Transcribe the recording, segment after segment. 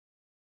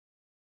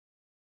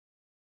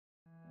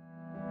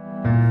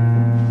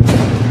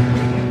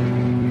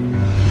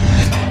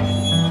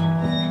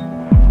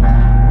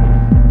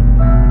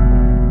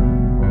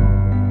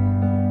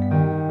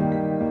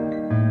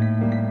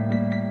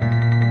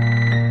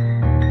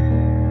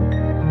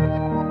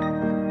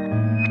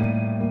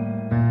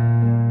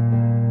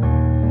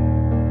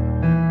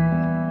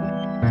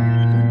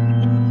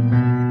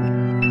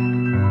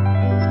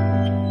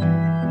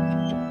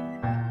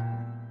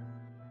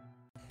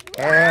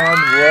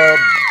we're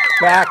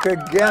back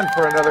again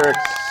for another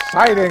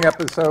exciting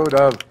episode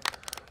of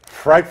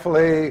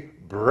Frightfully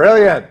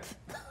Brilliant.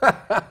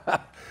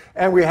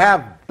 And we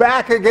have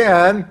back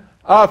again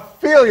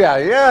Ophelia,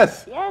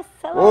 yes? Yes,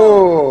 hello.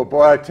 Oh,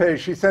 boy, I tell you,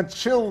 she sent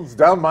chills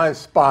down my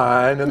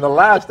spine in the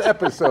last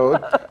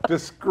episode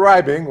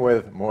describing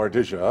with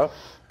Morticia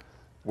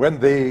when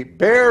the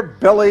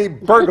bare-belly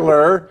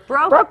burglar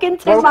broke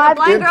into my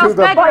blind girl's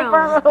bedroom.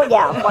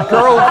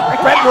 Girl's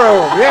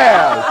bedroom,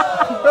 yes.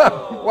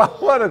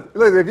 Well,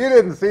 if you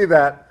didn't see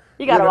that,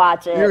 you gotta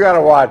watch it. You gotta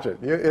watch it.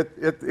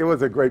 It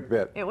was a great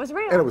bit. It was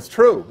real. And it was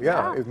true,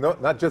 yeah. It's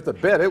not just a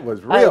bit, it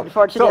was real.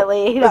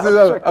 Unfortunately, so, this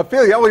is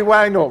Ophelia,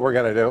 I know what we're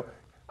gonna do.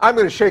 I'm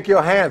gonna shake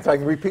your hand so I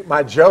can repeat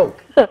my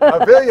joke.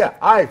 Ophelia,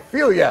 I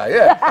feel ya,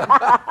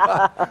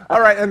 yeah.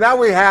 All right, and now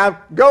we have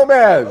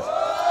Gomez.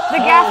 The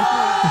guest.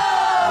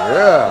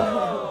 Yeah.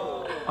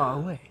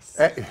 Always.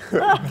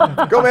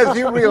 Gomez,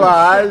 you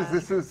realize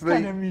this is the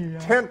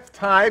 10th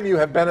time you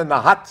have been in the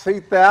hot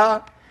seat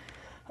there?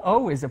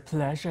 Always a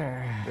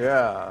pleasure.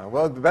 Yeah.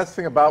 Well, the best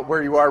thing about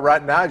where you are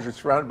right now is you're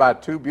surrounded by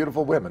two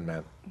beautiful women,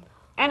 man.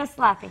 And a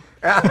Slappy.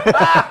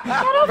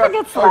 Don't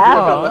forget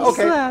Slappy.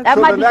 Okay, that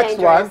so might the be next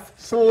dangerous. one,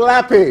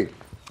 Slappy.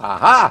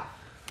 Aha.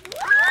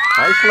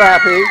 Hi,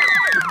 Slappy.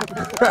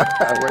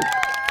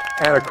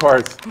 And of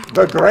course,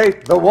 the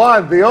great, the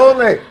one, the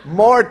only,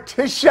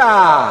 Morticia.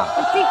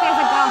 I think there's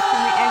a ghost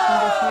in the air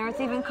conditioner. It's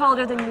even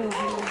colder than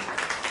usual.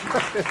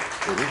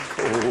 It is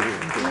cold.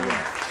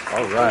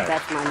 All right.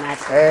 That's my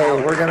magic. Hey,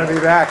 we're going to be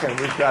back, and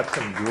we've got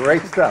some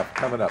great stuff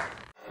coming up.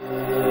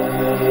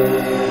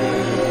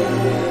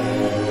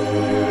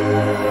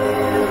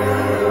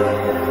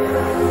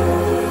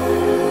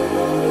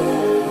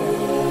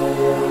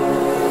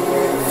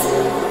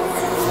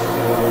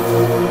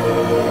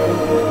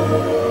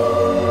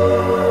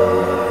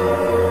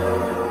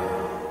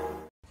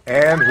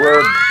 And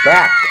we're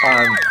back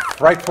on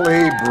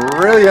Frightfully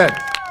Brilliant,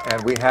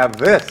 and we have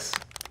this.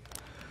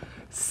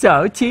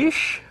 So,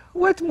 Tish,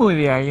 what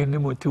movie are you in the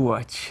mood to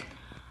watch?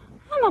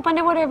 I'm open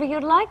to whatever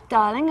you'd like,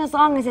 darling, as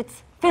long as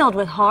it's filled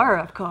with horror,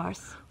 of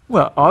course.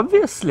 Well,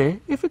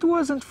 obviously, if it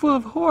wasn't full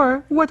of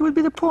horror, what would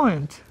be the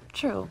point?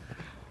 True.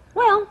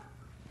 Well,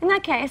 in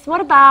that case,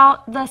 what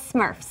about the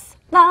Smurfs?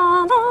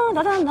 La la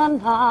la la la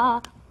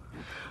la.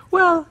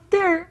 Well,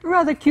 they're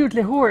rather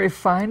cutely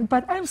horrifying,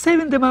 but I'm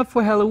saving them up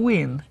for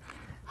Halloween.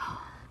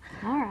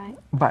 All right.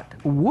 But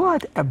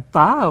what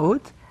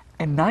about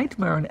a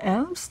Nightmare on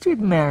Elm Street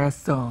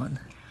marathon?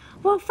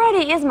 Well,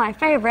 Freddy is my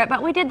favorite,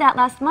 but we did that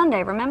last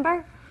Monday,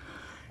 remember?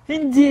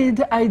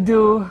 Indeed, I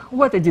do.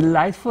 What a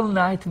delightful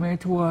nightmare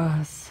it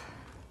was.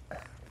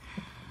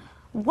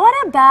 What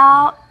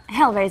about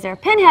Hellraiser?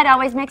 Pinhead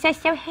always makes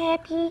us so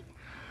happy.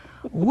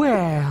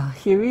 Well,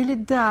 he really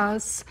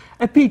does.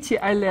 A pity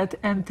I let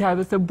Aunt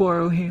Tabitha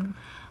borrow him.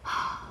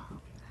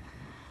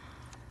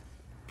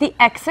 The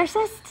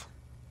Exorcist?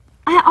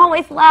 I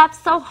always laugh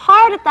so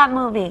hard at that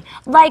movie.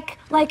 Like,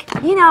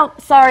 you know,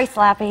 sorry,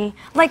 Slappy.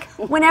 Like,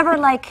 whenever,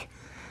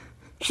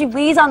 she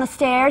wheezes on the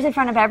stairs in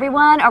front of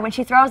everyone, or when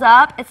she throws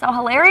up, it's so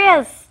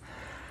hilarious.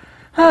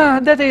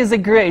 That is a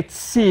great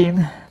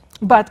scene.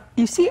 But,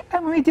 you see,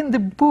 I'm reading the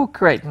book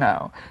right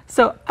now,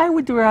 so I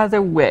would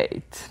rather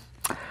wait.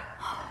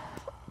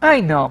 I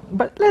know,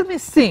 but let me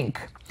think.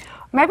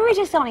 Maybe we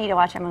just don't need to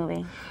watch a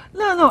movie.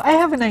 No, I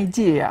have an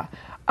idea.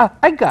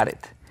 I got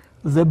it.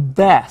 The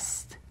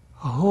best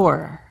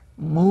horror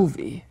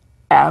movie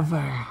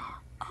ever.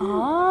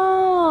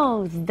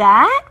 Oh,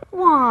 that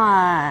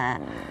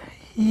one.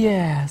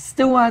 Yes,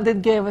 the one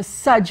that gave us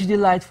such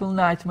delightful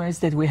nightmares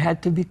that we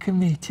had to be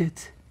committed.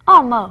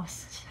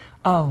 Almost.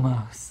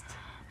 Almost.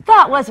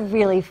 That was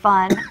really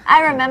fun.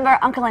 I remember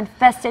Uncle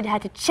Infested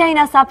had to chain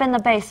us up in the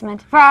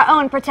basement for our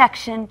own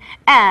protection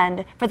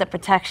and for the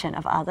protection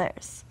of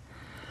others.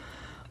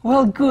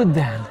 Well, good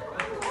then.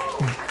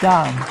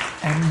 Dumb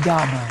and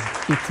Dumber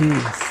it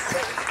is.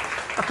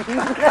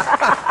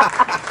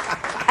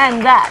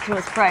 And that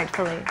was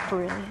frightfully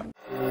brilliant.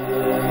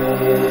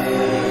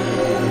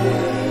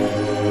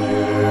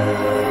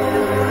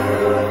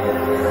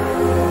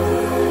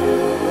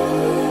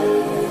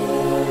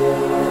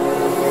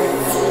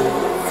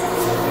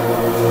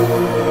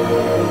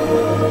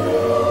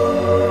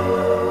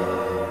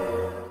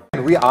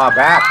 We are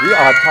back. We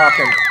are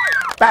talking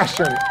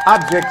fashion,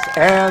 objects,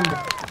 and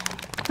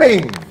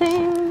things.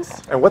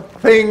 Things. And what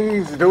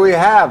things do we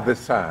have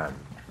this time?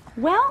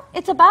 Well,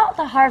 it's about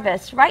the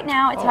harvest. Right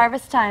now, it's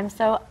harvest time.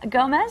 So,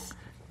 Gomez?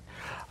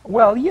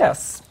 Well,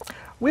 yes.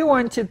 We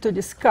wanted to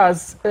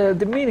discuss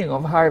the meaning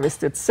of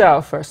harvest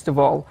itself, first of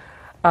all.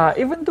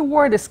 Even the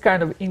word is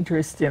kind of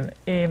interesting.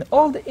 In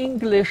Old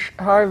English,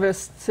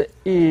 harvest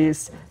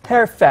is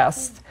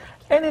Hairfest,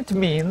 and it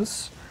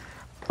means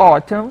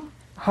autumn,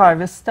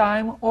 harvest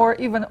time, or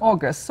even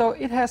August, so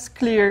it has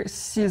clear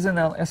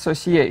seasonal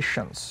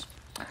associations.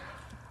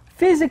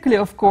 Physically,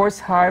 of course,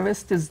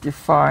 harvest is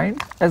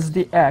defined as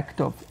the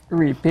act of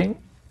reaping,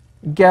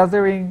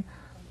 gathering,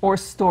 or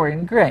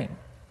storing grain.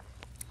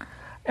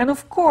 And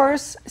of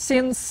course,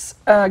 since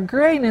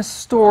grain is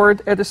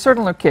stored at a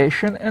certain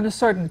location and a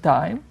certain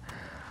time,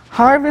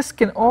 Harvest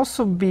can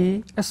also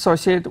be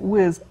associated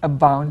with a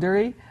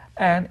boundary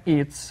and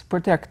its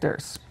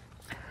protectors.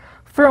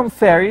 From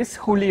fairies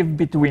who live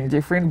between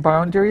different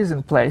boundaries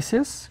and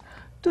places,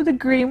 to the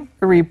Grim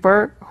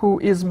Reaper who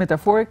is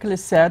metaphorically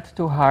said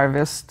to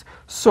harvest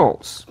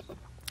souls.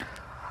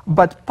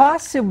 But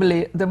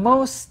possibly the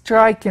most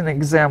striking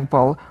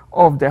example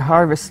of the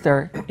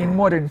harvester in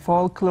modern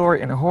folklore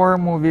and horror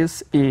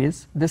movies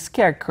is the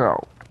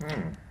Scarecrow.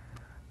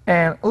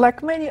 And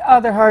like many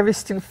other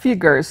harvesting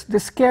figures, the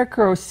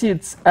Scarecrow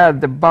sits at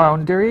the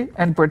boundary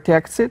and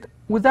protects it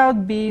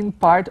without being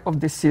part of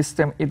the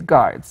system it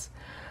guards.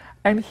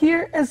 And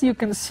here, as you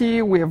can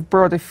see, we have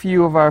brought a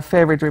few of our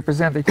favorite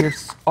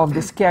representatives of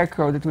the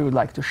Scarecrow that we would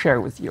like to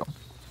share with you.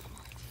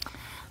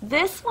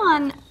 This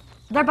one,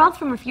 they're both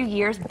from a few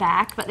years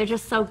back, but they're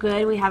just so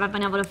good we haven't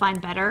been able to find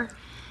better.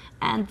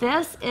 And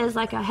this is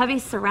like a heavy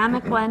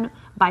ceramic one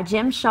by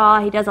Jim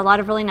Shaw. He does a lot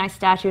of really nice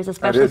statues,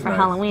 especially for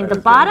Halloween. The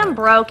bottom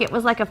broke. It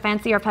was like a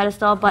fancier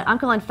pedestal, but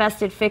Uncle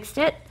Infested fixed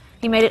it.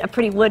 He made it a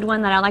pretty wood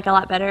one that I like a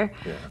lot better.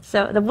 Yeah.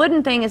 So the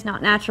wooden thing is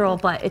not natural,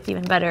 but it's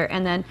even better.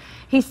 And then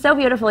he's so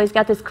beautiful. He's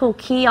got this cool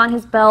key on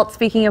his belt,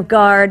 speaking of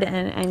guard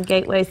and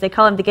gateways. They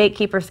call him the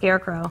Gatekeeper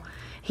Scarecrow.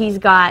 He's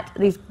got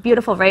these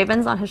beautiful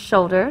ravens on his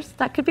shoulders.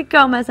 That could be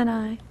Gomez and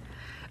I.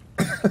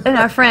 And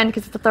our friend,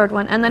 because it's the third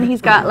one. And then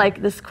he's got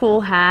like this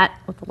cool hat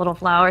with a little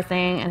flower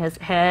thing, and his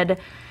head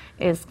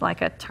is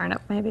like a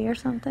turnip maybe or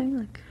something.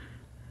 Like,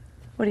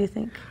 what do you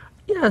think?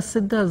 Yes,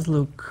 it does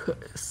look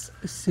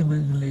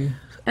seemingly.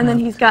 And then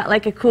he's got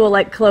like a cool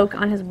like cloak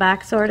on his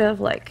back, sort of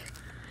like.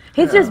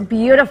 He's just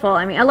beautiful.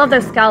 I mean, I love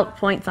those scalp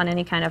points on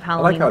any kind of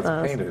Halloween I like how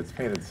clothes. it's painted. It's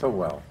painted so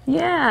well.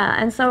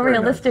 Yeah, and so Very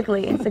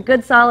realistically. Nice. It's a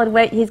good solid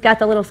weight. He's got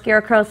the little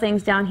scarecrow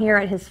things down here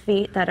at his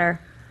feet that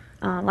are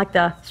like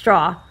the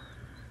straw.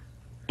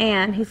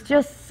 And he's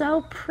just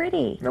so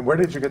pretty. Now, where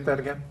did you get that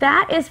again?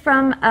 That is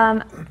from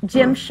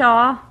Jim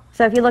Shaw.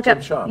 So if you look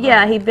up, Shaw,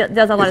 yeah, he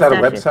does a lot of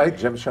statues. Is that a website,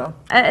 Jim Shaw?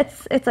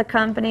 It's a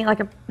company, like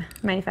a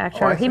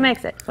manufacturer. He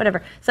makes it,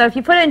 whatever. So if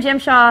you put in Jim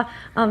Shaw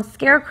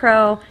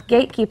Scarecrow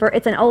Gatekeeper,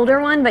 it's an older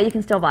one, but you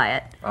can still buy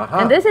it.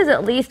 And this is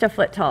at least a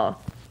foot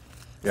tall.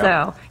 Yep.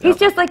 So he's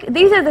just like,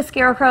 these are the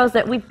scarecrows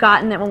that we've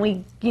gotten that when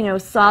we,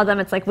 saw them,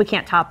 it's like, we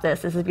can't top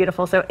this. This is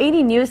beautiful. So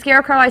any new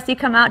scarecrow I see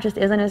come out just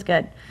isn't as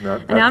good. No,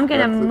 and now I'm going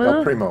to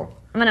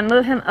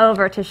move him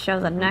over to show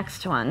the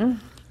next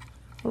one.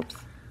 Oops.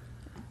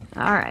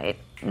 All right.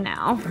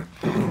 Now,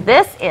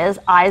 this is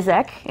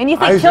Isaac. And you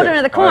think Children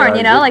of the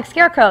Corn, like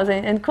scarecrows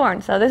and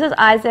corn. So this is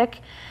Isaac.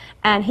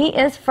 And he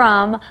is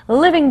from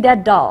Living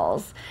Dead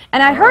Dolls.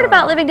 And I heard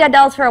about Living Dead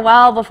Dolls for a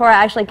while before I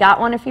actually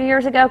got one a few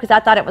years ago, because I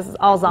thought it was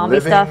all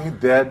zombie stuff. Living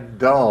Dead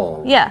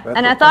Dolls. Yeah,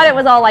 and I thought it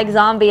was all like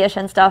zombie-ish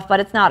and stuff,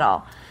 but it's not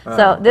all.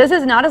 So this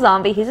is not a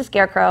zombie, he's a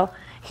scarecrow.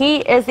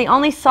 He is the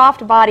only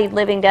soft-bodied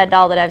Living Dead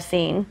doll that I've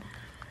seen.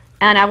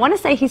 And I want to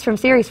say he's from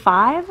series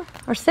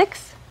 5 or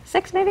 6.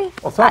 6 maybe?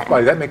 Well, soft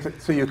body, that makes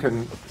it so you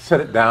can set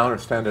it down or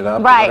stand it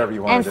up, right, or whatever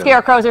you want and to do.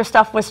 Scarecrows are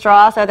stuffed with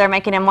straw, so they're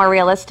making him more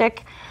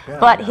realistic. Yeah,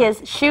 but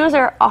his shoes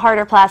are a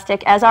harder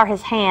plastic, as are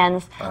his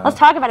hands. Let's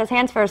talk about his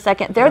hands for a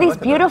second. They're these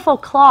beautiful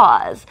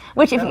claws,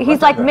 which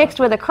he's like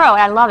mixed with a crow.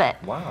 I love it.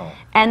 Wow.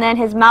 And then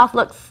his mouth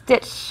looks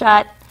stitched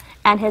shut,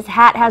 and his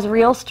hat has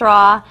real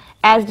straw,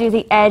 as do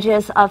the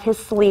edges of his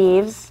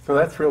sleeves. So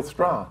that's real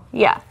straw.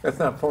 Yeah. That's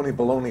not phony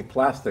baloney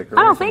plastic. Or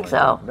I don't think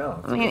so. No.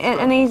 I mean,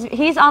 and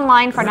he's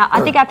online for now.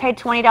 I think I paid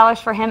 $20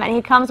 for him, and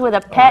he comes with a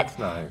pet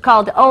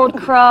called Old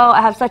Crow.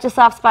 I have such a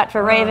soft spot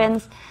for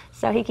ravens,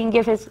 so he can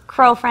give his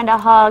crow friend a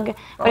hug.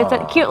 But it's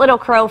a cute little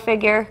crow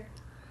figure,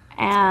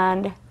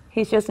 and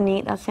he's just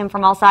neat. That's him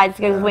from all sides.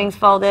 He's got his wings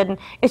folded, and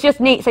it's just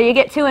neat. So you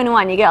get 2 in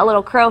 1. You get a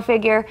little crow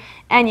figure,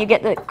 and you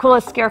get the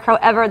coolest scarecrow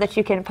ever that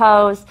you can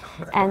pose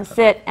and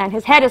sit. And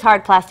his head is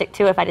hard plastic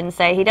too, if I didn't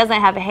say. He doesn't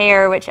have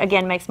hair, which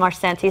again makes more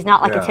sense. He's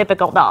not like a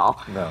typical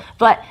doll. No.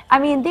 But I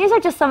mean, these are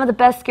just some of the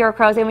best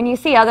scarecrows. And when you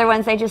see other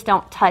ones, they just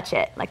don't touch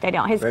it. Like they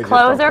don't. His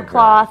clothes are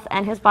cloth,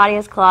 and his body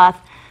is cloth.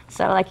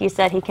 So like you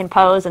said, he can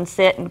pose and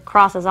sit and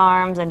cross his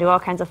arms and do all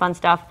kinds of fun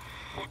stuff.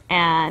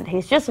 And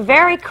he's just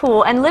very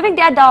cool. And Living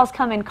Dead dolls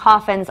come in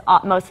coffins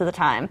most of the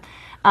time,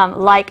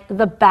 like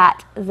the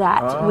bat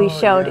that we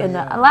showed in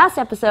the last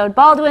episode.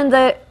 Baldwin,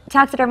 the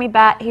taxidermy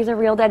bat, he's a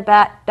real dead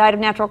bat, died of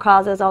natural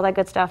causes, all that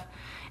good stuff.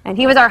 And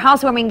he was our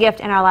housewarming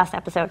gift in our last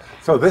episode.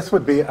 So this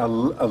would be a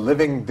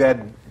Living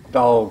Dead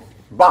doll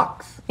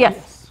box.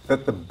 Yes.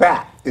 That the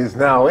bat is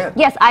now in.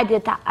 Yes, I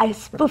did that. I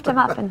spoofed him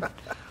up. And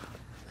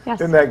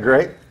yes. Isn't that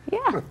great?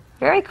 Yeah,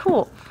 very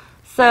cool.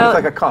 So it's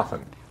like a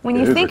coffin. When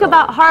you think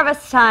about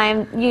harvest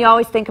time, you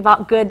always think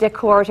about good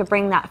decor to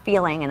bring that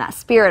feeling and that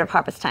spirit of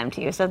harvest time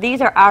to you. So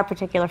these are our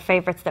particular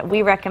favorites that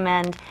we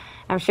recommend.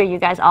 I'm sure you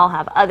guys all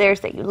have others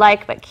that you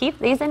like, but keep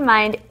these in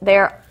mind.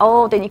 They're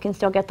old and you can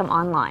still get them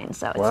online.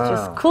 So it's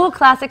just cool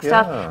classic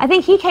stuff. I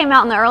think he came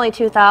out in the early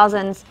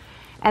 2000s,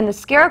 and the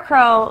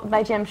Scarecrow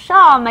by Jim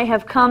Shaw may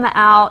have come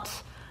out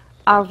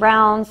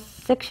around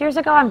 6 years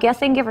ago, I'm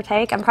guessing, give or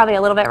take. I'm probably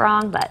a little bit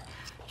wrong, but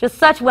just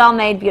such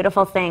well-made,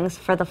 beautiful things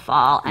for the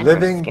fall and for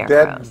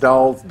scarecrows.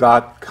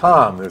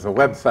 LivingDeadDolls.com. There's a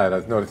website I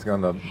was noticing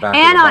on the back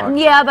And of the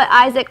box. yeah, but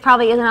Isaac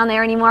probably isn't on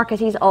there anymore because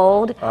he's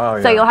old. Oh,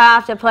 yeah. So you'll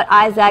have to put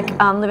Isaac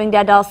Living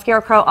Dead Doll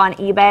Scarecrow on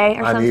eBay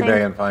or something. On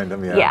eBay and find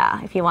him, yeah.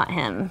 Yeah, if you want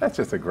him. That's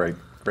just a great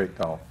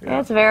doll. Yeah.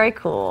 It's very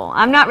cool.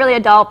 I'm not really a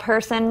doll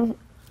person,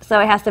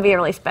 so it has to be a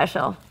really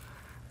special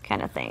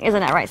kind of thing. Isn't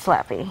that right,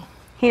 Slappy?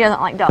 He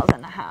doesn't like dolls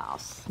in the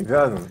house. He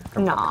doesn't?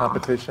 No.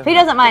 Competition? He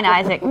doesn't mind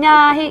Isaac.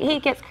 No, he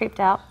gets creeped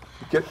out.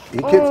 He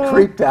gets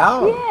creeped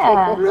out?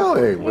 Yeah.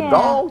 Really? With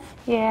dolls?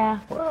 Yeah.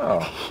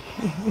 Wow.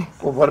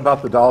 Well, what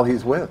about the doll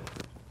he's with?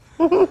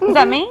 Is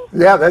that me?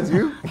 Yeah, that's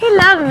you. He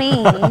loves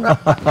me.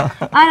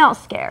 I don't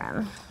scare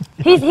him.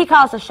 He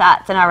calls the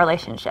shots in our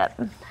relationship.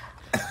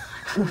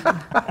 Isn't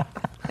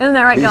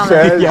that right,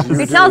 Gomez? Yes.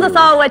 He tells us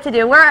all what to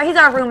do. He's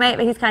our roommate,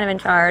 but he's kind of in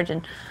charge.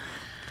 And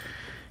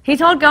he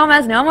told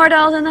Gomez no more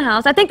dolls in the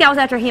house. I think that was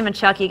after him and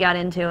Chucky got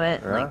into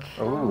it. Yeah?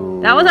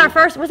 That was our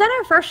first. Was that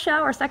our first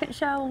show or second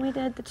show when we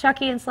did the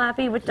Chucky and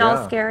Slappy? Which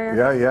doll's scarier?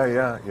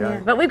 Yeah.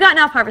 But we've gotten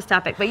off harvest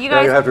topic. But you Yeah,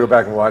 guys, you have to go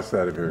back and watch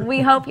that if you're.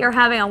 we hope you're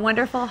having a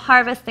wonderful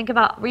harvest. Think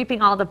about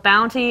reaping all the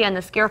bounty, and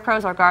the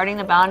scarecrows are guarding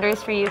the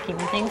boundaries for you,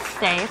 keeping things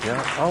safe.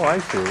 Yeah. Oh, I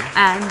see.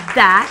 And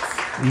that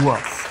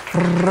Was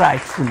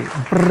frightfully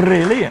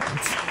brilliant.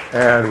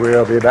 And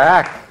we'll be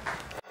back.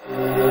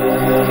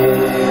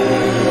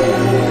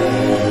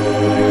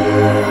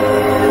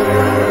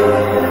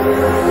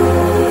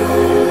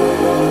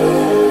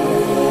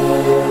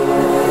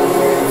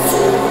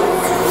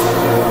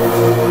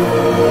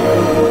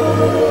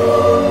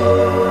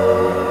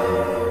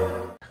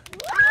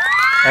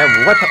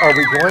 And what are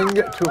we going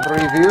to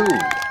review?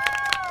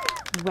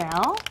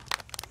 Well,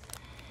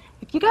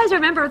 if you guys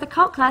remember the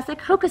cult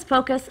classic Hocus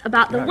Pocus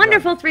about the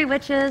wonderful three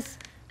witches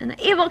and the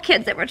evil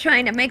kids that were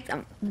trying to make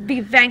them be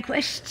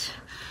vanquished,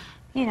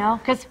 you know,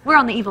 because we're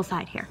on the evil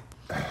side here.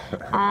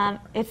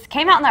 It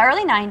came out in the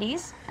early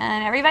 90s,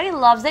 and everybody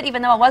loves it,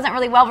 even though it wasn't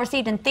really well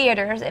received in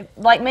theaters. It,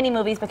 like many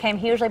movies, became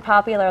hugely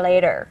popular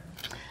later.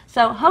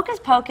 So Hocus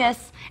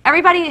Pocus,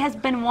 everybody has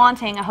been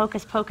wanting a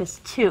Hocus Pocus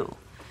 2.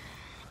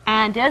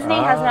 And Disney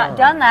has not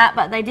done that,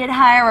 but they did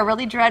hire a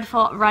really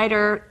dreadful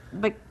writer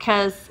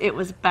because it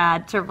was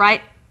bad to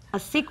write a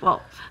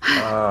sequel.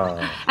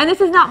 And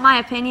this is not my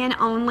opinion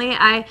only.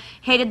 I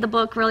hated the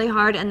book really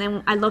hard, and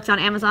then I looked on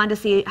Amazon to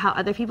see how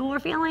other people were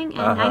feeling,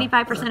 and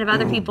 95% of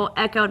other people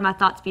echoed my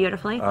thoughts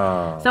beautifully.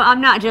 So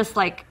I'm not just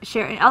like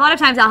sharing. A lot of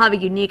times I'll have a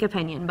unique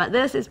opinion, but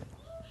this is,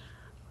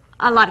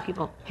 a lot of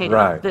people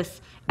hated this.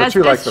 As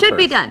should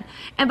be done.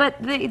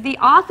 But the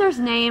author's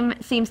name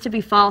seems to be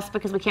false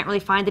because we can't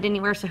really find it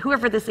anywhere. So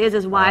whoever this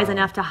is wise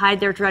enough to hide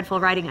their dreadful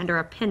writing under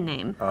a pen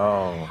name.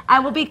 I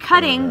will be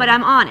cutting, but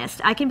I'm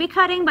honest. I can be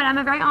cutting, but I'm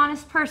a very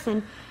honest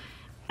person.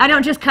 I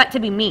don't just cut to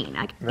be mean.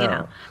 You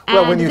know.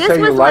 Well, when you say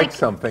you like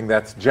something,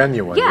 that's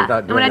genuine. Yeah, You're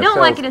not doing when I a don't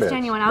like it, sales it's pitch.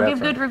 genuine. I'll give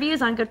good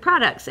reviews on good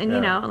products. And, you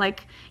know,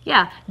 like,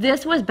 yeah,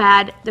 this was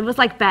bad. It was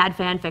like bad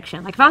fan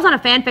fiction. Like, if I was on a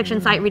fan fiction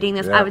site reading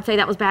this, I would say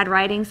that was bad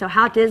writing. So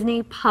how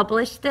Disney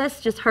published this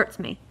just hurts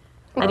me.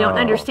 I don't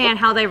understand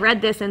how they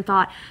read this and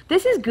thought,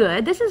 this is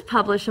good, this is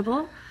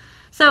publishable.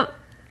 So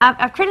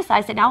I've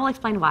criticized it. Now I'll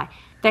explain why.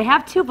 They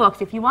have two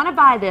books. If you want to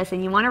buy this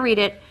and you want to read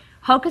it,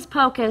 Hocus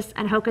Pocus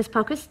and Hocus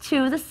Pocus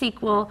 2, the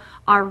sequel,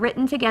 are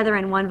written together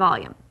in one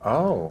volume.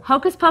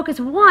 Hocus Pocus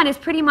 1 is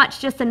pretty much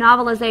just a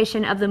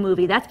novelization of the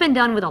movie. That's been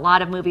done with a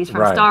lot of movies,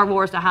 from Star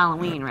Wars to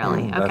Halloween,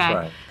 really.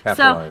 Okay,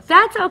 so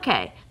that's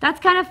okay. That's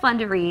kind of fun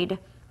to read.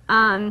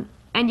 And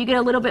you get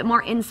a little bit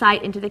more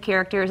insight into the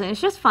characters, and it's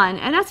just fun,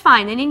 and that's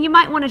fine. And then you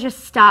might want to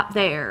just stop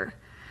there,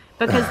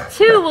 because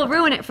 2 will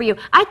ruin it for you.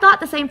 I thought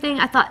the same thing.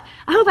 I thought,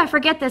 I hope I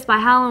forget this by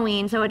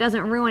Halloween so it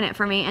doesn't ruin it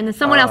for me. And then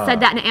someone else said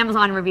that in an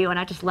Amazon review, and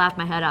I just laughed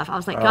my head off. I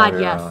was like, God,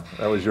 yes.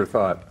 That was your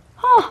thought.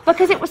 Oh,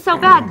 because it was so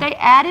bad. They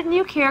added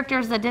new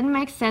characters that didn't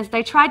make sense.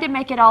 They tried to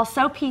make it all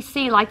so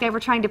PC, like they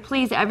were trying to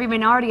please every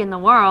minority in the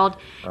world.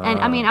 And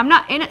I mean, I'm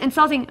not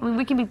insulting. I mean,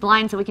 we can be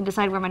blind so we can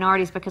decide we're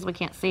minorities because we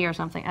can't see or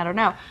something. I don't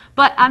know.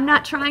 But I'm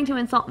not trying to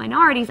insult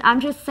minorities.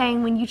 I'm just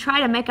saying when you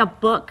try to make a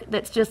book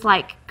that's just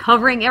like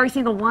covering every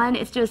single one,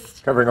 it's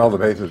just... Covering all the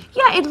bases.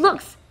 Yeah, it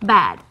looks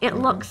bad. It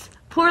looks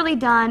poorly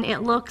done. It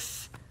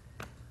looks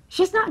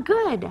just not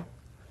good.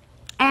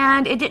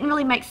 And it didn't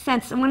really make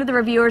sense. And one of the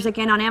reviewers,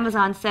 again, on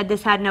Amazon said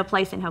this had no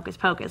place in Hocus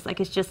Pocus. Like,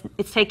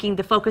 it's taking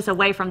the focus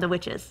away from the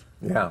witches.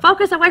 Yeah.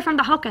 Focus away from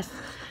the hocus.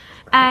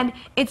 And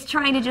it's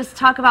trying to just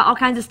talk about all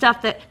kinds of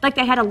stuff that, like,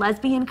 they had a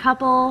lesbian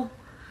couple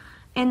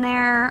in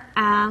there,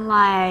 and,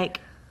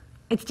 like,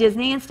 it's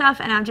Disney and stuff,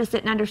 and I just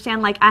didn't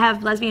understand. Like, I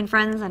have lesbian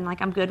friends, and,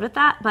 like, I'm good with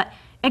that. But,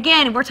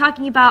 again, we're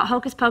talking about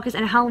Hocus Pocus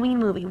and a Halloween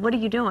movie. What are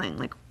you doing?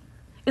 Like,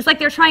 it's like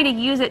they're trying to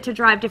use it to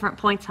drive different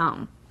points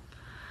home.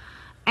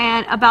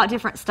 And about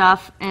different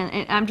stuff,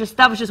 and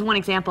that was just one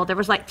example. There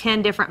was like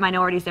 10 different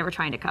minorities they were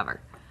trying to cover.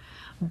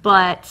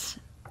 But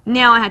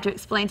now I had to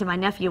explain to my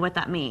nephew what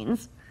that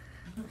means.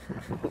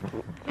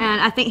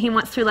 And I think he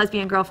wants 2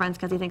 lesbian girlfriends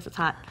because he thinks it's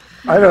hot.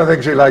 I don't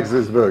think she likes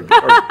this book.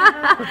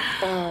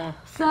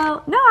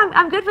 So, no,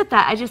 I'm good with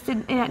that. I just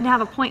didn't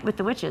have a point with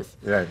the witches.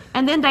 Right.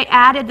 And then they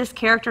added this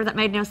character that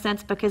made no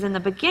sense because in the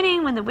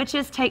beginning, when the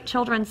witches take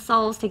children's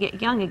souls to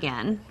get young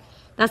again,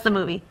 that's the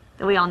movie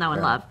that we all know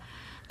and love,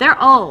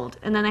 they're old,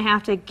 and then they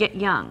have to get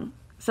young.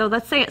 So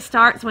let's say it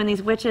starts when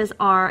these witches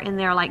are in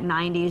their, like,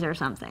 90s or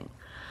something.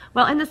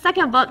 Well, in the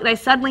second book, they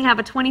suddenly have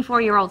a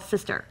 24-year-old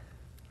sister.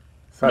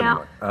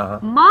 Suddenly. Now,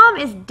 Mom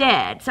is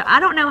dead, so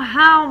I don't know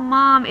how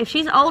Mom, if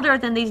she's older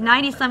than these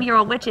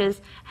 90-some-year-old witches,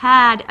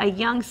 had a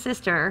young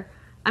sister.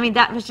 I mean,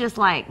 that was just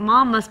like,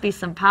 Mom must be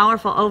some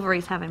powerful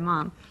ovaries having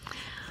Mom.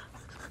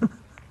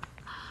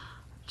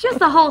 Just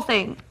the whole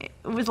thing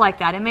was like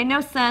that. It made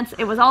no sense.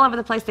 It was all over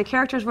the place. The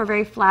characters were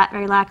very flat,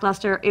 very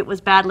lackluster. It was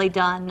badly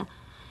done.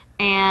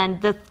 And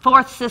the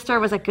fourth sister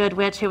was a good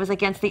witch who was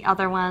against the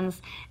other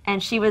ones.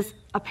 And she was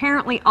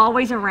apparently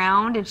always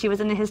around, and she was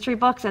in the history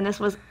books, and this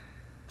was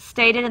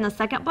stated in the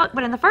second book,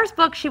 but in the first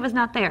book, she was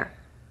not there.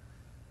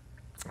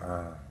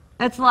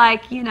 It's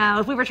like, you know,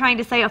 if we were trying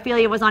to say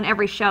Ophelia was on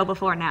every show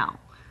before now.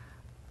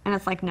 And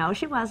it's like, no,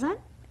 she wasn't.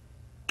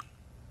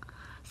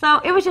 So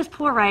it was just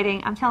poor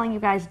writing. I'm telling you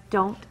guys,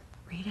 don't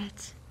read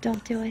it.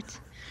 Don't do it.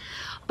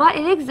 But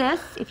it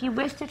exists. If you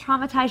wish to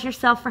traumatize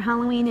yourself for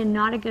Halloween in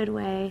not a good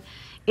way,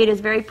 it is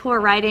very poor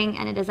writing,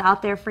 and it is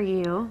out there for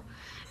you.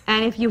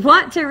 And if you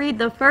want to read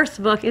the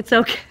first book, it's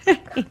okay.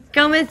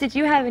 Gomez, did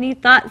you have any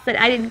thoughts that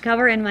I didn't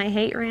cover in my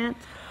hate rant?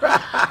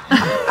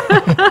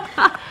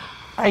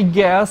 I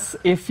guess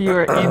if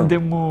you're in the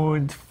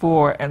mood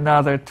for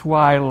another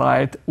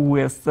Twilight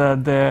with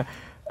the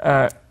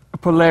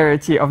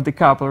polarity of the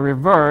couple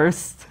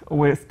reversed,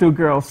 with two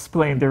girls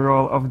playing the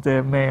role of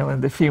the male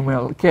and the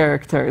female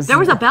characters. There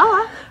was a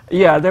Bella.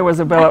 Yeah, there was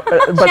a Bella.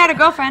 She had a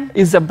girlfriend.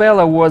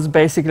 Isabella was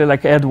basically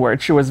like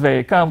Edward. She was very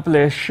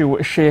accomplished.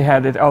 She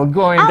had it all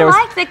going. I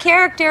like the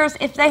characters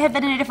if they had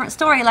been in a different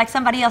story, like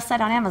somebody else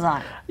said on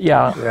Amazon.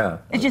 Yeah. Yeah.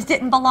 It just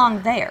didn't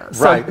belong there.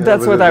 So Right.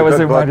 that's what I was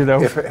reminded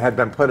of. If it had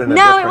been put in a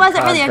No, different it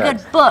wasn't really a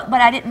context. good book, but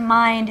I didn't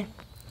mind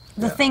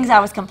the things I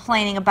was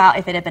complaining about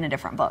if it had been a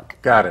different book.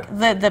 Got it.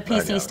 The I got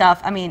PC it.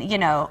 stuff, I mean, you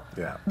know.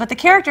 Yeah. But the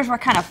characters were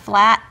kind of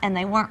flat, and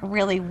they weren't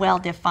really well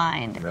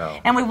defined. No.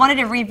 And we wanted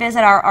to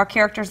revisit our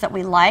characters that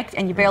we liked,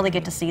 and you barely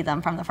get to see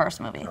them from the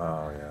first movie.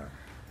 Oh, yeah.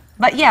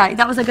 But yeah,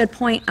 that was a good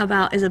point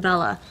about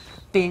Isabella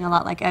being a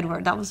lot like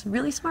Edward. That was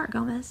really smart,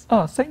 Gomez.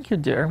 Oh, thank you,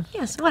 dear.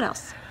 Yes, what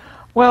else?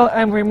 Well,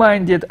 I'm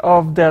reminded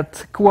of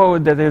that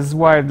quote that is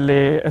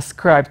widely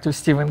ascribed to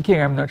Stephen King.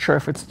 I'm not sure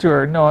if it's true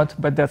or not,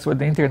 but that's what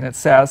the internet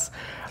says.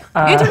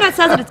 The internet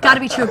says it, it's got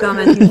to be true,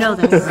 Gomez. You know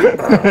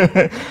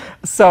this.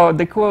 So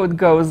the quote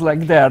goes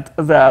like that,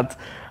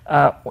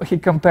 he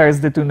compares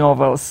the two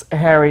novels,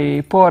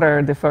 Harry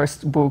Potter, the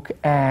first book,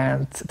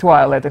 and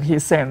Twilight, and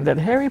he's saying that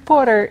Harry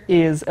Potter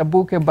is a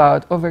book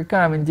about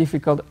overcoming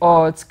difficult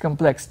odds,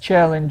 complex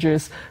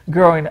challenges,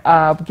 growing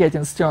up,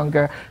 getting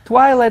stronger.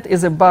 Twilight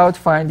is about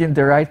finding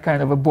the right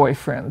kind of a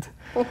boyfriend.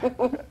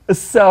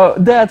 So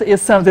that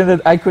is something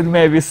that I could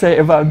maybe say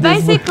about this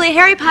book. Basically,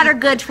 Harry Potter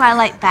good,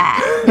 Twilight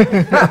bad.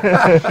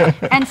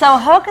 And so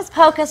Hocus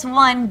Pocus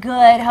 1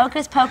 good,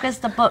 Hocus Pocus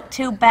the book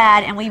 2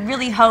 bad, and we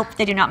really hope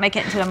they do not make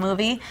it into a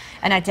movie.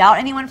 And I doubt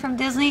anyone from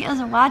Disney is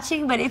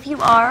watching, but if you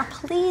are,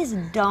 please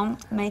don't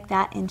make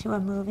that into a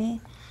movie.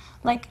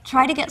 Like,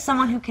 try to get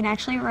someone who can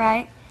actually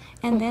write,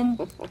 and then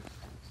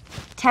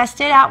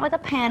test it out with a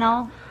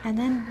panel, and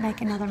then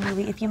make another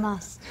movie if you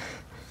must.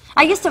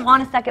 I used to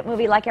want a second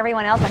movie like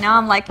everyone else, and now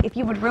I'm like, if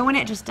you would ruin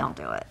it, just don't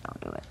do it. Don't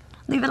do it.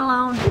 Leave it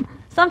alone.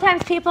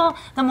 Sometimes people,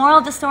 the moral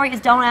of the story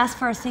is don't ask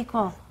for a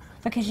sequel,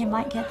 because you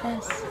might get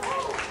this.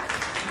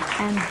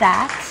 And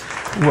that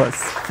was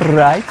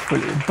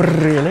frightfully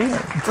brilliant.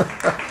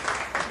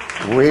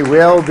 We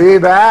will be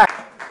back.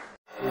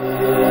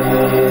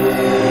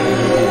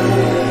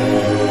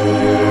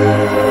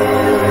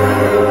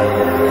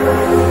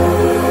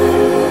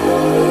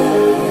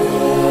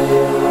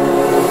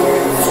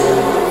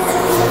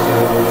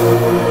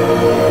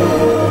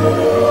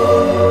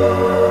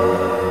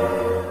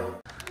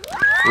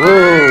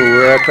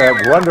 We're at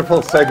that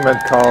wonderful segment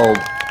called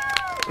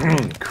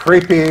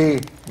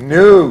Creepy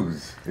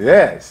News.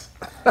 Yes.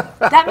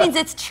 that means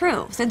it's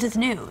true, since it's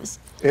news.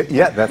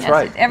 Yeah, that's Yes,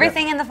 right.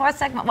 Everything in the fourth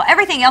segment, well,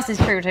 everything else is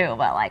true too,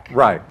 but like.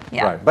 Right,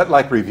 Yeah. right. But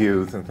like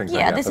reviews and things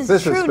Yeah, like that. this But is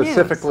this true is news.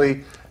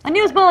 specifically A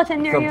news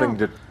bulletin near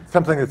you.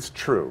 something that's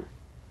true.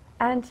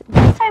 And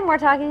this time we're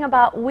talking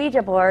about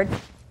Ouija boards.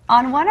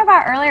 On one of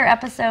our earlier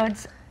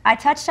episodes, I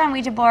touched on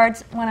Ouija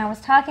boards when I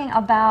was talking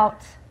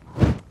about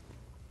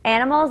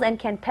animals and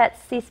can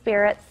pets see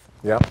spirits.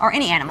 Yep. Or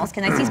any animals,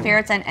 can they see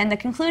spirits? And the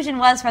conclusion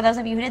was, for those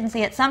of you who didn't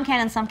see it, some can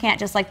and some can't,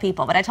 just like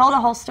people. But I told a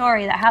whole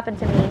story that happened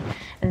to me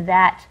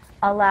that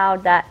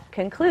allowed that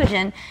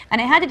conclusion. And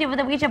it had to do with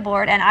a Ouija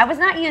board, and I was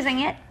not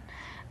using it.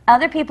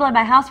 Other people in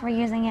my house were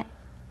using it,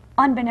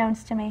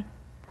 unbeknownst to me.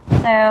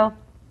 So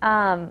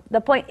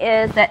the point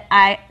is that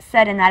I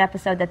said in that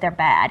episode that they're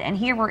bad. And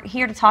here we're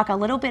here to talk a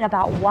little bit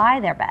about why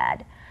they're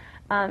bad.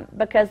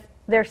 Because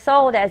they're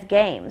sold as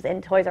games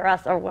in Toys R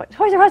Us, or what?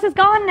 Toys R Us is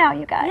gone now,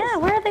 you guys. Yeah,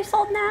 where are they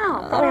sold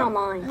now? Probably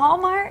online.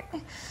 Walmart.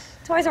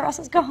 Toys R Us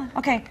is gone.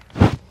 Okay.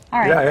 All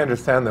right. Yeah, I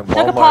understand that Took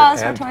a Walmart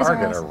pause for and Toys R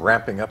Target Us. are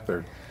ramping up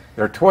their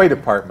toy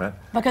department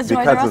Because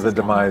Toys R Us of the is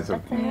gone. demise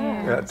of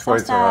So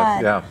Toys R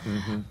Us. sad. Yeah.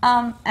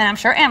 And I'm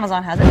sure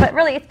Amazon has it, but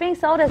really it's being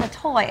sold as a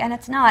toy, and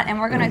it's not, and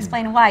we're going to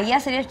explain why.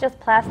 Yes, it is just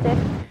plastic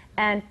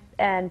and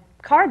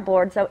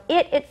cardboard, so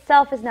it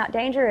itself is not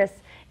dangerous.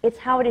 It's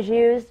how it is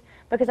used,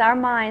 because our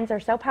minds are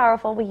so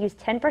powerful. We use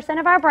 10%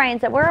 of our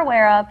brains that we're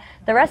aware of.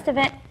 The rest of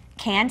it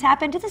can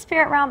tap into the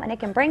spirit realm, and it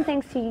can bring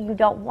things to you you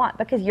don't want,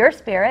 because you're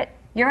spirit,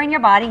 you're in your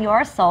body, you're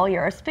a soul,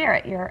 you're a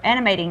spirit, you're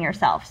animating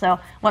yourself. So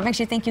what makes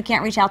you think you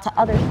can't reach out to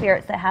other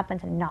spirits that happen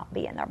to not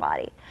be in their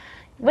body?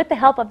 With the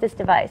help of this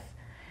device.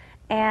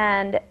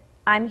 And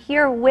I'm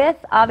here with,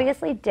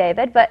 obviously,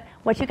 David, but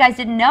what you guys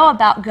didn't know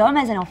about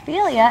Gomez and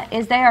Ophelia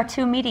is they are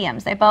two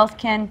mediums. They both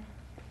can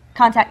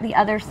contact the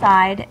other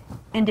side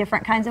in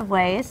different kinds of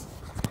ways.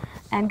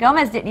 And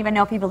Gomez didn't even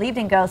know if he believed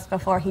in ghosts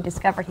before he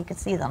discovered he could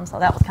see them, so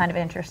that was kind of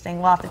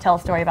interesting. We'll have to tell a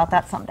story about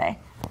that someday.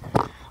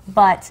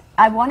 But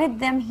I wanted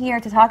them here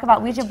to talk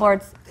about Ouija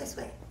boards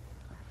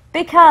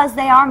because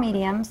they are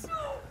mediums.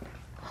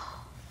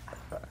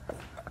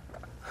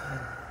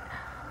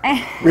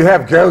 We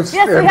have ghosts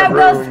Yes, in we have the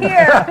ghosts room.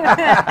 here.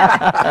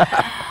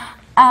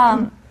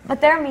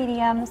 But they're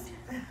mediums,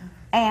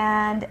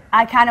 and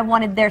I kind of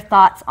wanted their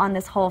thoughts on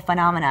this whole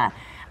phenomena.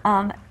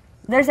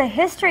 There's a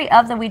history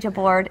of the Ouija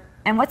board,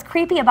 and what's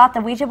creepy about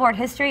the Ouija board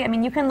history, I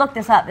mean, you can look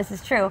this up, this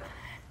is true.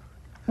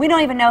 We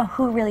don't even know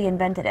who really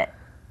invented it.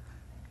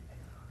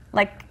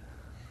 Like,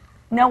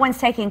 no one's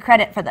taking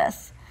credit for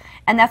this.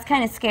 And that's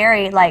kind of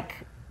scary. Like,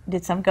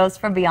 did some ghost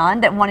from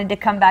beyond that wanted to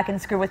come back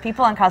and screw with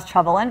people and cause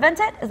trouble invent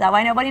it? Is that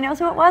why nobody knows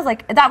who it was?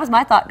 Like, that was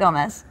my thought,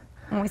 Gomez,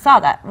 when we saw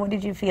that. What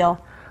did you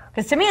feel?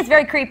 Because to me, it's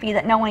very creepy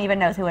that no one even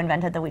knows who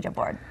invented the Ouija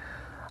board.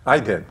 I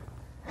did.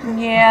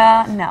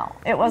 Yeah, no.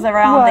 It was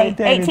around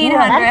the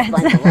 1800s.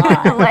 Well, that's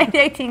like a lot. Late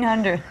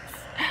 1800s.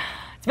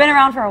 It's been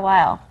around for a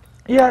while.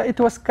 Yeah, it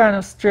was kind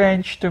of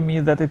strange to me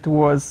that it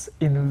was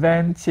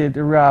invented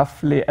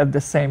roughly at the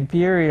same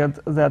period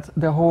that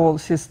the whole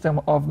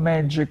system of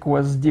magic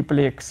was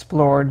deeply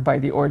explored by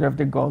the Order of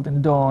the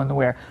Golden Dawn,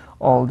 where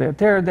all the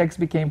tarot decks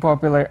became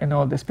popular and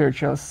all the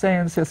spiritual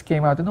seances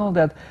came out and all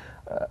that.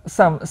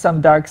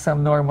 Some dark,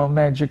 some normal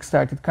magic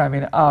started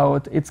coming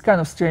out. It's kind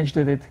of strange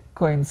that it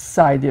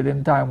coincided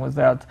in time with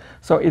that.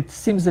 So it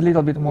seems a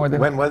little bit more than...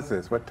 When was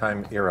this? What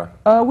time era?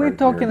 We're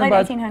talking Late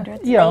about... 1800s.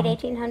 Yeah, Late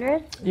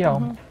 1800s?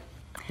 yeah,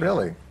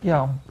 Really?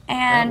 yeah.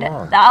 And That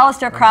long. the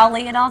Aleister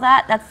Crowley and all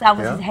that, that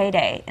was Yeah? his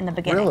heyday in the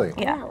beginning. Really?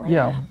 Yeah.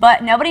 Yeah.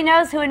 But nobody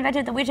knows who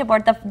invented the Ouija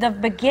board. The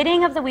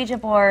beginning of the Ouija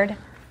board,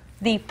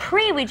 the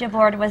pre-Ouija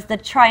board, was the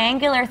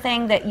triangular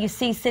thing that you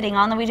see sitting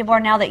on the Ouija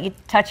board now that you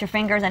touch your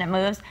fingers and it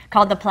moves,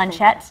 called the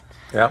planchette.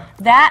 Yeah.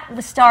 That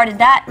was started,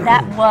 that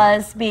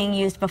was being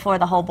used before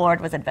the whole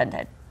board was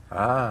invented.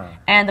 Ah.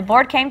 And the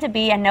board came to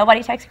be, and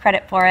nobody takes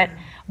credit for it.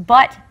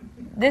 But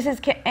this is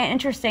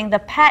interesting, the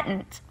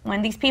patent,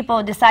 when these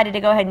people decided to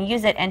go ahead and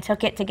use it and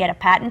took it to get a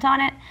patent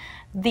on it,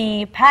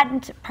 the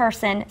patent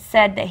person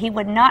said that he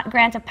would not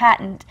grant a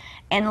patent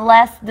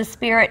unless the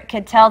spirit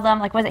could tell them,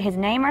 like, was it his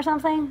name or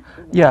something?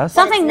 Yes.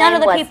 Something His none of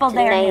name the was people to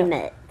there name knew.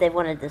 it. They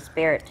wanted the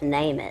spirit to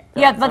name it.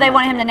 Yeah, but they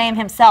wanted him to name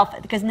himself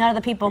because none of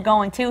the people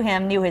going to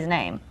him knew his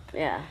name.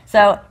 Yeah.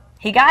 So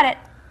he got it.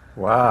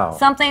 Wow.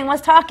 Something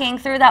was talking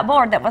through that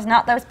board that was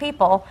not those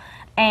people,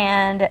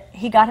 and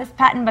he got his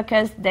patent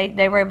because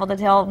they were able to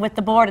tell with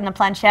the board and the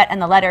planchette and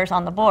the letters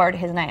on the board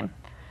his name.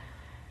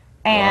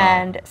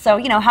 And so,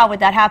 you know, how would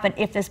that happen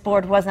if this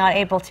board was not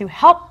able to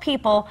help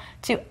people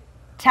to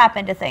tap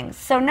into things?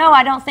 So no,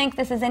 I don't think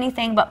this is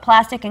anything but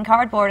plastic and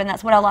cardboard, and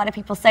that's what a lot of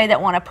people say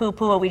that want to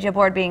poo-poo a Ouija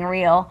board being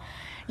real.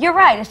 You're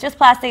right, it's just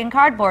plastic and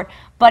cardboard,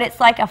 but it's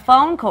like a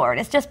phone cord.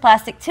 It's just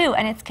plastic too,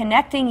 and it's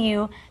connecting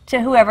you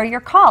to whoever you're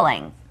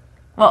calling.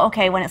 Well,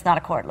 okay, when it's not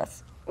a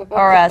cordless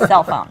or a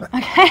cell phone,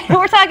 okay?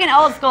 We're talking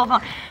old school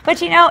phone.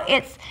 But you know,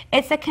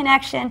 it's a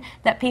connection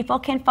that people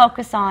can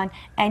focus on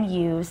and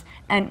use.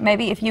 And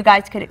maybe if you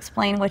guys could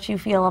explain what you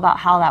feel about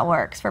how that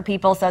works for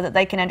people so that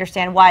they can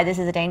understand why this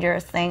is a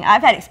dangerous thing.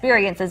 I've had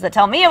experiences that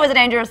tell me it was a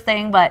dangerous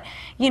thing, but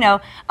you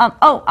know,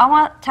 oh, I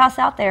want to toss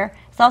out there,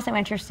 it's also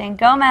interesting,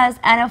 Gomez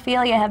and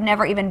Ophelia have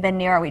never even been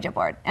near a Ouija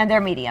board, and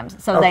they're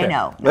mediums, so Okay, they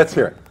know. let's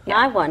hear it. Yeah.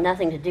 I want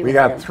nothing to do We with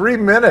got them. 3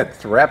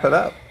 minutes to wrap it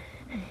up.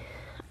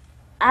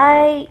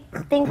 I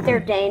think they're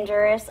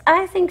dangerous.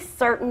 I think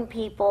certain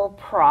people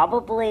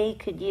probably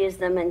could use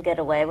them and get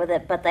away with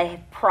it, but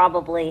they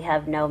probably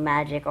have no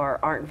magic or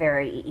aren't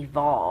very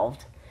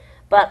evolved.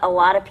 But a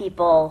lot of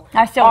people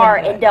I still are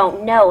wouldn't do and it.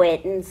 don't know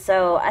it, and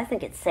so I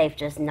think it's safe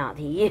just not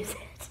to use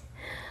it.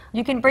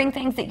 You can bring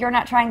things that you're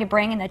not trying to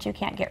bring and that you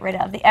can't get rid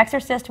of. The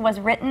Exorcist was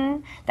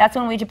written, that's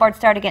when Ouija boards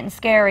started getting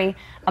scary,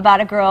 about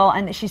a girl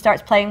and she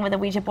starts playing with a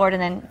Ouija board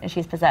and then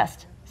she's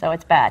possessed. So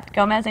it's bad.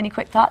 Gomez, any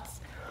quick thoughts?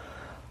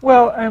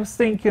 Well, I'm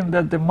thinking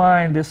that the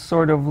mind is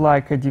sort of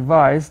like a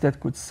device that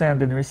could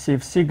send and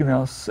receive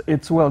signals.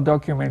 It's well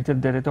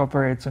documented that it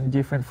operates on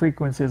different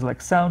frequencies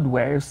like sound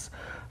waves.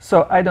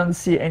 So I don't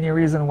see any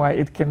reason why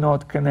it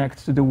cannot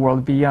connect to the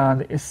world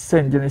beyond,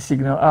 sending a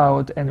signal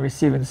out and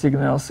receiving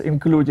signals,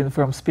 including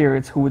from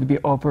spirits who would be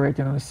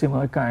operating on a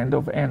similar kind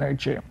of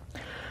energy.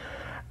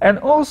 And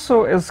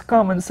also, as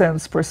common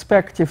sense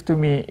perspective to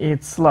me,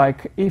 it's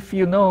like if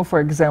you know,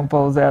 for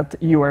example, that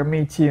you are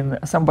meeting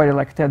somebody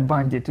like Ted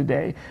Bundy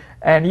today,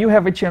 and you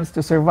have a chance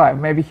to survive.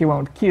 Maybe he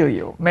won't kill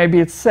you. Maybe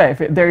it's safe.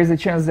 There is a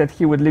chance that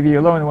he would leave you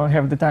alone and won't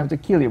have the time to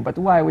kill you. But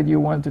why would you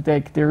want to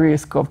take the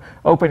risk of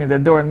opening the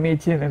door and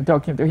meeting and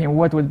talking to him?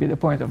 What would be the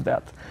point of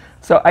that?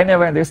 So I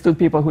never understood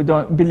people who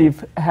don't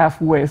believe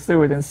halfway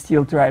through it and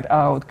still try it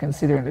out,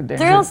 considering the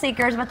danger. Thrill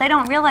seekers, but they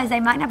don't realize they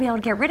might not be able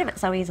to get rid of it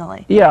so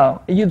easily. Yeah,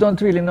 you don't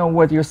really know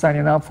what you're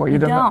signing up for. You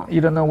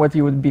don't know what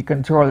you would be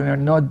controlling or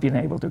not being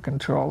able to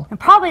control. And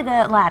probably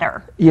the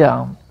latter.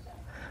 Yeah.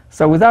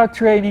 So without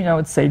training, I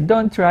would say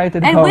don't try it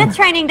at home. And with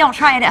training, don't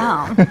try it at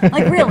home.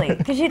 Like really,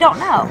 because you don't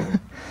know.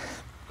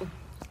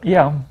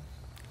 Yeah.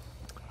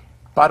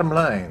 Bottom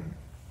line.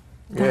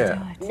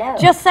 Yeah. No.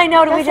 Just say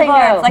no to Just Ouija say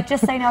boards. no. Like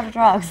just say no to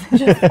drugs.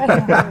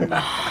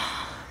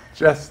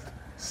 Just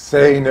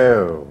say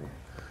no.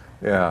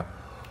 Yeah.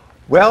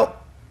 Well,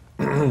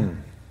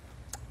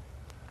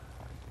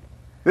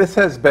 this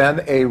has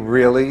been a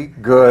really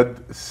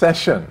good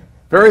session.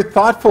 Very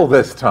thoughtful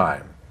this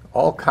time.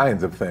 All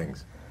kinds of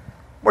things.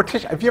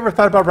 Morticia, have you ever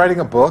thought about writing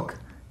a book?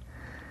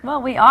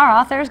 Well, we are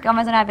authors.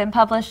 Gomez and I have been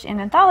published in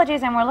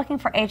anthologies, and we're looking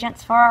for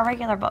agents for our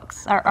regular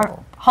books,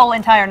 our whole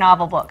entire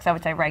novel books. I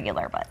would say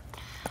regular, but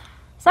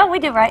so we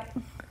do write.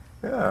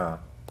 Yeah.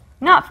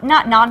 Not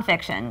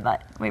nonfiction,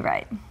 but we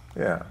write.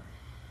 Yeah.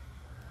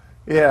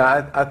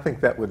 Yeah, I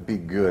think that would be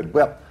good.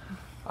 Well,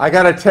 I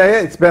got to tell you,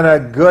 it's been a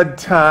good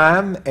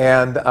time,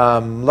 and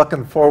I'm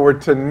looking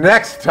forward to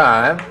next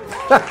time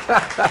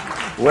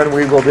when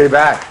we will be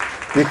back,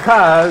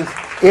 because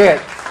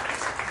it's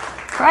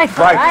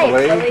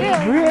Frightfully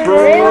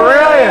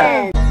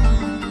Brilliant.